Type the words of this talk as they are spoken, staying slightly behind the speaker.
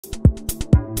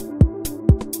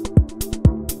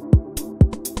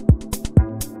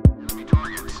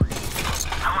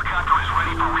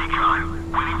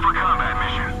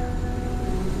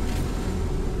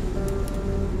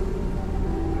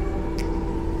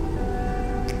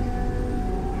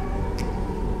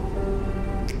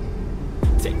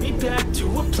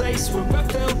place where I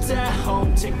felt at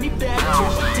home. Take me back to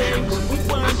a day when we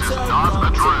weren't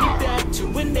alone. Take me back to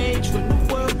an age when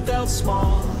the world felt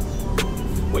small.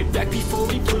 Way back before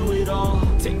we blew it all.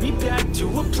 Take me back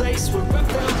to a place where I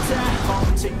felt at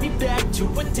home. Take me back to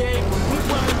a day when we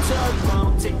weren't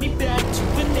alone. Take me back to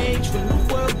an age when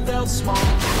the world felt small. Way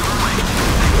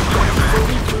back before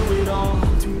we blew it all.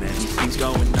 Too many things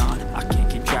going on, I can't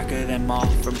keep track of them all.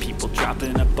 From people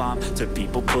dropping a bomb to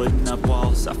people putting up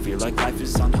walls. I feel like life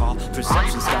is on hold,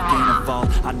 perception stuck in a vault.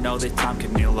 I know that time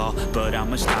can heal all, but how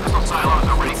much time can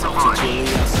fall? It's all too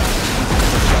chilly outside,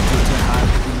 shelter to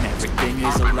hide. Everything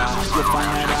is a lie, you'll find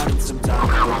that out in some time.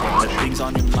 But when the things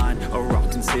on your mind are all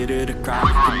considered a crime,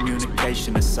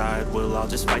 communication aside, we'll all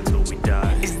just fight till we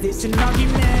die. Is this an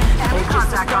argument, or just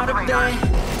the start of it?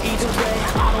 Either way,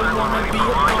 I don't wanna be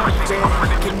a part of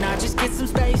it. Can I just get some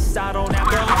space? I don't have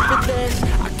the heart for this.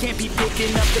 I can't be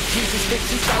picking up the pieces,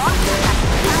 fixing stuff from there.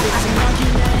 Is this an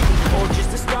argument, or just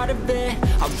the start of it?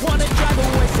 I wanna drive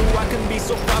away so I can be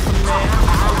so far from there.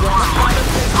 I wanna find a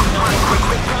place where no one breaks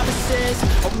their promises,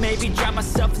 or maybe drown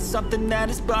myself in something that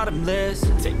is bottomless.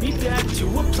 Take me back to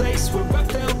a place where I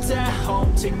felt at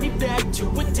home. Take me back to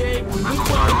a day when we weren't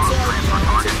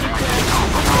alone. Take me back to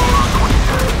a day when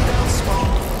we felt small.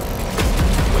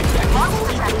 Way back before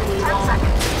we blew it all.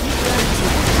 Take me back to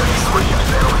a place where I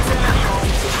felt at home.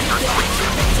 Take me back to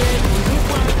a day when we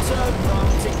weren't alone.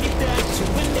 Take me back to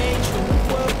an age when the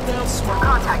world felt small.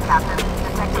 Contact, Captain.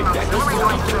 Detecting auxiliary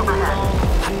launch overhead.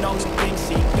 I know some things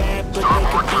seem bad, but they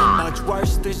could be much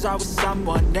worse. There's always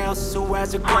someone else who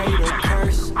has a greater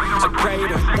curse, a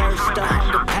greater thirst, a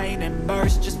hunger, pain, and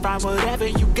mercy. Just find whatever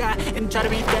you got and try to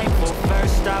be thankful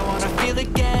first. I wanna feel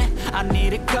again, I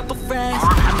need a couple friends. I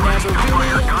never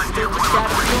really understood the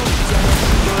shadows of death,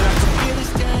 but I can feel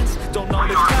this tense, don't know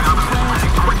the consequence.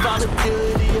 The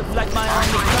volatility of life, my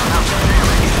only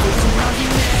compliment. Is this an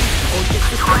argument, or just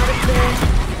the start of it?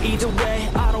 Either way,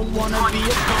 I don't wanna be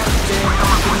a part of it.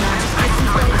 Can I just get some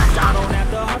space? I don't have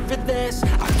the heart for this.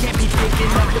 I can't be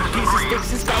picking up the pieces,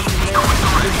 fixing stuff from there.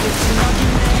 Is this an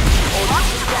argument, or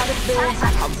just the start of it?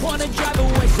 I wanna drive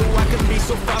away so I can be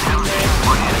so far from there.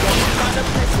 I wanna find a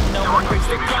place where no one breaks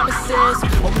their promises,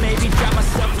 or maybe drown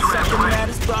myself in something that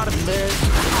is bottomless.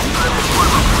 I'm gonna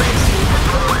find a place where I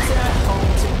felt at home.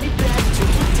 Take me back to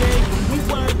a day when we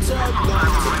weren't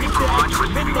alone. Take me back to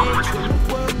an age when the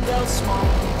world felt small.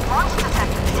 Launch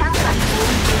detected. 10 seconds.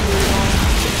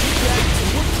 Take me back to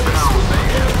a place where I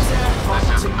felt at home.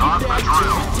 Take me back to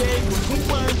a day when we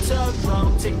weren't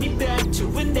alone. Take me back to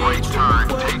an age when the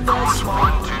world felt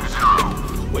small.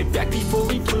 Way back before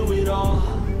we blew it all.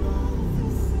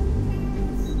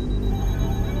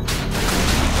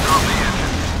 Stop the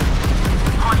engine.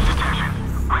 Launch detection.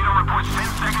 Radar reports 10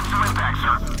 seconds to impact,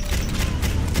 sir.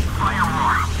 Fire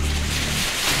roaring.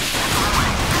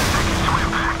 Away. 10 seconds to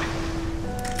impact.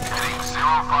 Heading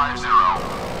 050.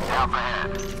 Half ahead.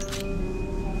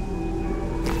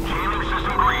 Jamming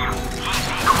system green. Heat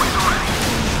decoys ready.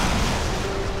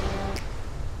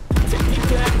 Take me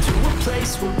back to a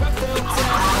place where I felt at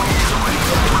home. Take me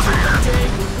back to a day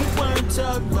when we weren't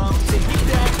alone. Take me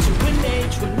back to an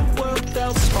age when the world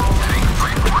felt small. Heading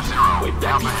 340. Way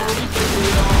back before we blew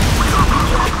it all. Take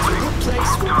me back to a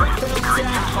place where I felt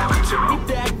at home. Take me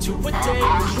back to a day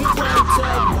when we weren't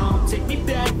alone. Take me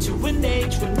back to an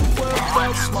age when the world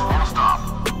felt small. Stop.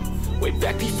 Way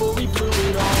back before we blew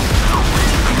it all. From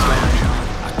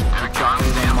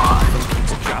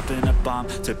people dropping a bomb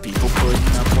to people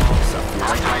putting up walls. I feel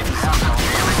like life is on hold.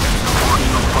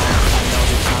 I know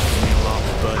that time can heal all,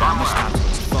 but how much time to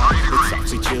fall? It's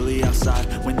awfully chilly outside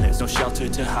when there's no shelter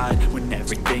to hide. When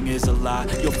everything is a lie,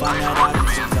 you'll find that out in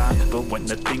some time. But when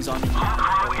the things on your mind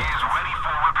Crew is ready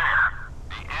for repair.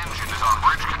 The engine is on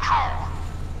bridge control.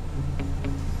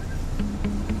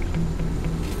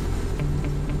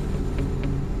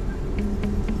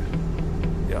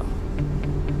 Yeah.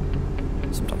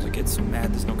 Sometimes I get so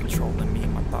mad, there's no control in me.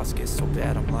 My thoughts get so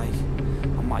bad, I'm like,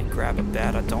 I might grab a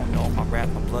bat, I don't know. My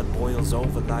wrath, my blood boils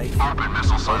over like, Open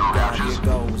missile oh God, here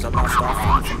goes. I lost all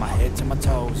feeling from my head to my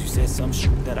toes. You said some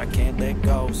shit that I can't let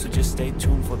go, so just stay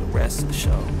tuned for the rest of the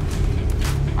show.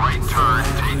 Right turn,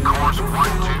 take course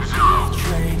 120.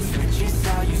 Trade switches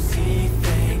how you see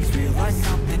things. Realize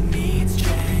something needs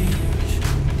change.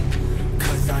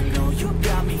 Cause I know you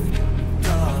got me f***ed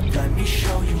up. Let me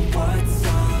show you what's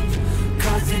up.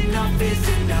 Cause enough is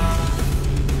enough.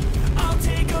 I'll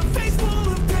take a face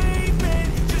full of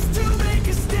pavement just to make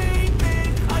a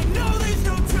statement. I know there's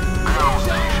no time. Battle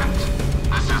stations.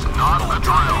 This is not a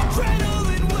drill.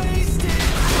 Adrenaline wasted.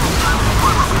 Modern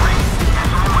Warships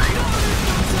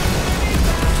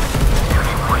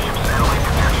satellite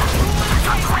connection.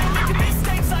 Got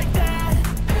 350.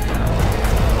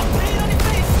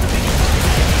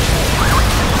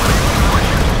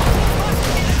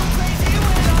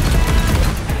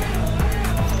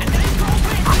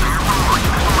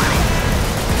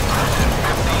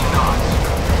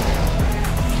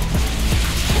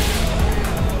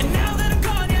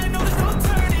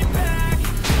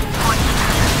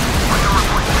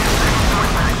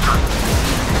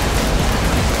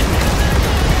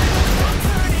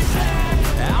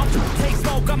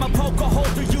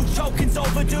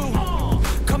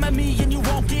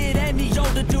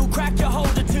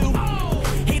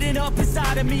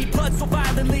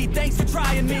 surprisingly, thanks for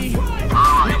trying me.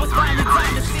 Now it's finally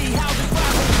time to see how this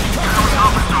rivalry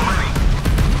becomes.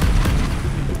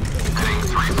 Heading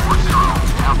 340,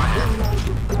 half ahead.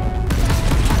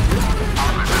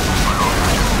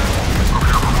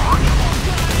 Prepare for launch.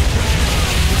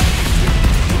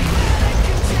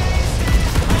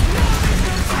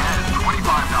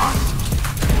 25 knots.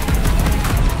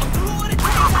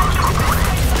 Radar post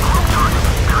reporting. Group target,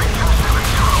 bearing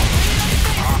 270.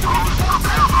 All posts,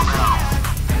 prepare for battle.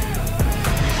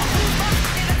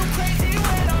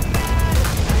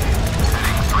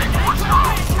 Heading 340,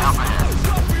 half ahead.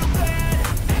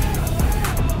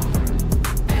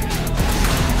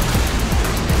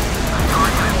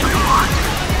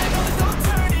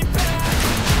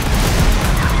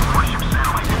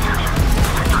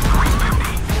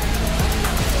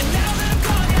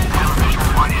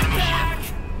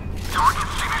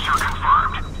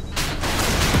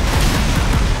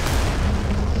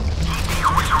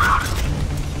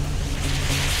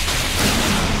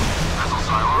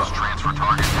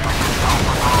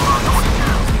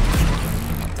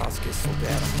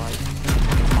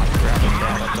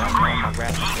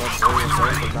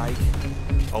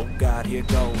 Oh God, here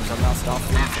goes. I lost all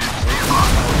feeling from my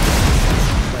head,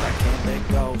 but I can't let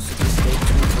go. So just stay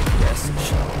tuned for the rest of the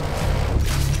show.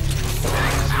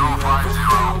 Heading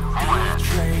 050,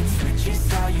 Trade switches,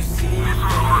 how you see it.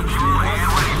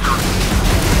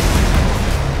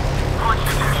 launch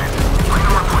detection.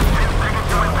 Radar report 10 seconds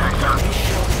to impact, sir.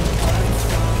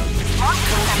 Launch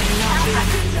detection. 10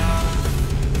 seconds.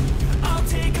 I'll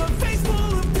take a face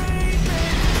full of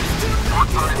pavement. Port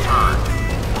on and turn.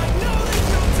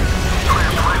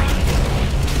 Slams ready.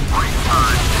 Right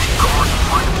turn. Take course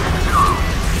 160.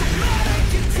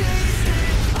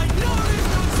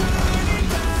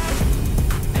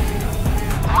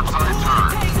 Port side turn.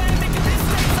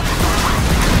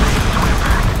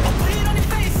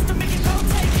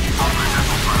 Open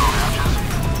missile silo hatches.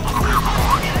 Prepare for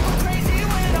launch.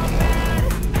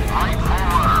 Right full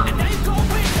rudder.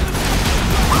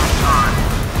 Left turn.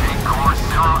 Take course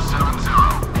 070.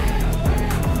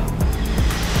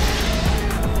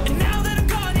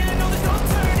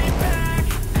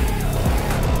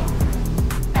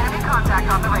 Enemy contact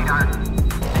on the radar.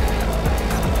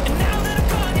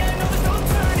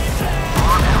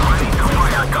 Armed and ready to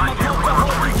fire. Gun carefully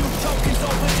reporting.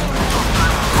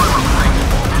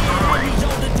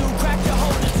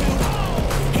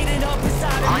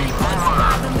 Right full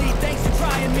rudder. Thanks for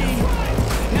trying me.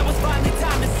 Now it's finally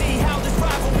time to see how this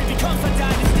rivalry becomes a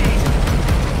dynasty.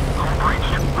 All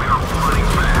breached. We are flooding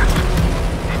fast.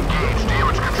 Engage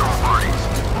damage control parties.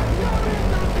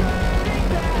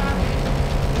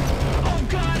 Oh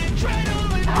God,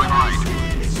 adrenaline Going right.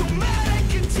 rising. So mad I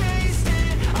can taste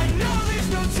it. I know there's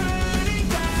no turning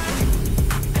back.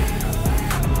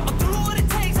 I'll do what it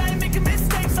takes. I ain't making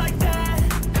mistakes like that.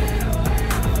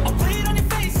 I'll play it on your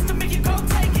face to make you go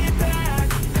take it back.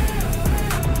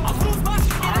 I'll lose my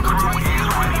shit and I go Crew crazy is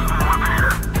ready when for I'm mad.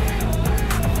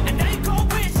 repair. And now you gon'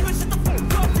 wish you would shut the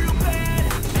fuck up real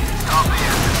bad. Stop the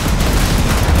engine.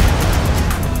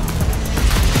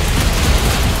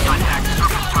 Contact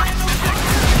surface targets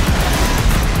detected.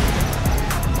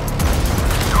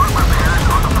 Start repairs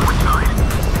on the port side.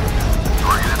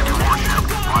 Target enemy warship.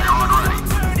 Fire on ready.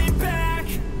 Turn it back.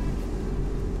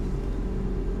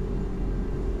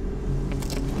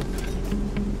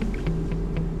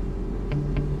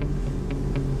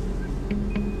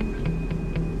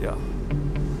 Yeah.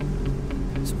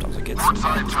 Sometimes I get so Port mad,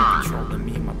 side it's turn. controlling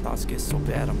me. My thoughts get so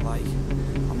bad, I'm like,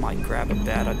 I might grab a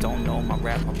bat. I don't know. My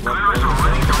blood Flares boils are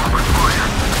ready to over. open fire.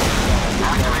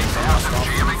 Activate passive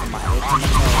jamming and launch the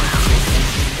flare.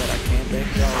 But I can't let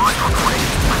go. Launch reporting.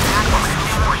 Attack on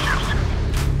enemy warships.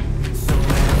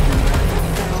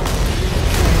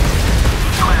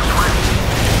 Slams ready.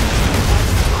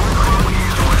 Crew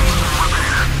is ready for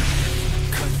repair.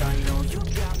 'Cause I know you